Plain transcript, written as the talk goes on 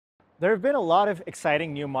There have been a lot of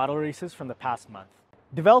exciting new model releases from the past month.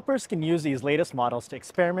 Developers can use these latest models to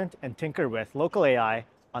experiment and tinker with local AI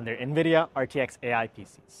on their NVIDIA RTX AI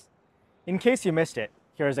PCs. In case you missed it,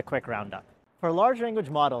 here is a quick roundup. For large language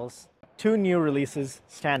models, two new releases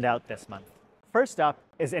stand out this month. First up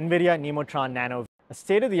is NVIDIA Nemotron Nano, a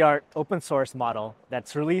state-of-the-art open source model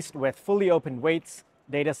that's released with fully open weights,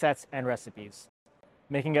 datasets, and recipes,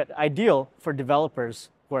 making it ideal for developers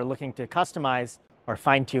who are looking to customize or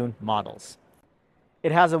fine-tune models.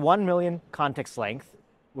 It has a 1 million context length,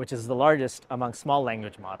 which is the largest among small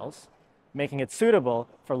language models, making it suitable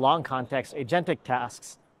for long context agentic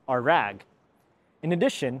tasks, or RAG. In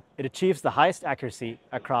addition, it achieves the highest accuracy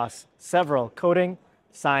across several coding,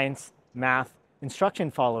 science, math,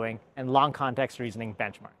 instruction following, and long context reasoning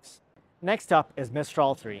benchmarks. Next up is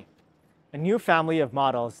Mistral 3, a new family of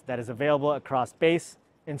models that is available across base,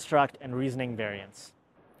 instruct, and reasoning variants.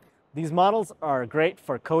 These models are great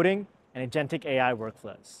for coding and agentic AI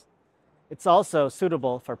workflows. It's also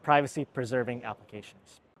suitable for privacy-preserving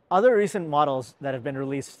applications. Other recent models that have been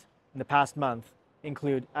released in the past month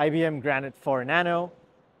include IBM Granite 4 Nano,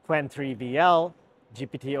 Qwen3 VL,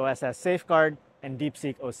 GPT OSS Safeguard, and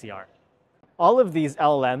DeepSeek OCR. All of these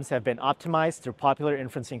LLMs have been optimized through popular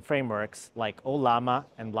inferencing frameworks like ollama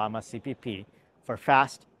and llama CPP for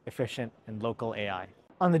fast, efficient, and local AI.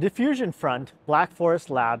 On the diffusion front, Black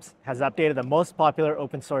Forest Labs has updated the most popular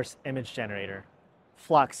open source image generator,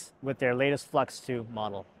 Flux, with their latest Flux 2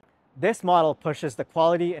 model. This model pushes the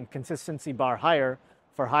quality and consistency bar higher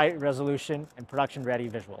for high resolution and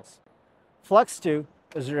production-ready visuals. Flux 2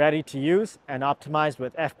 is ready to use and optimized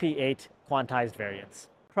with FP8 quantized variants.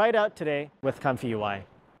 Try it out today with ComfyUI.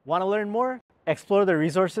 Want to learn more? Explore the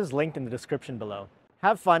resources linked in the description below.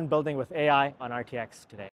 Have fun building with AI on RTX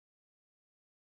today.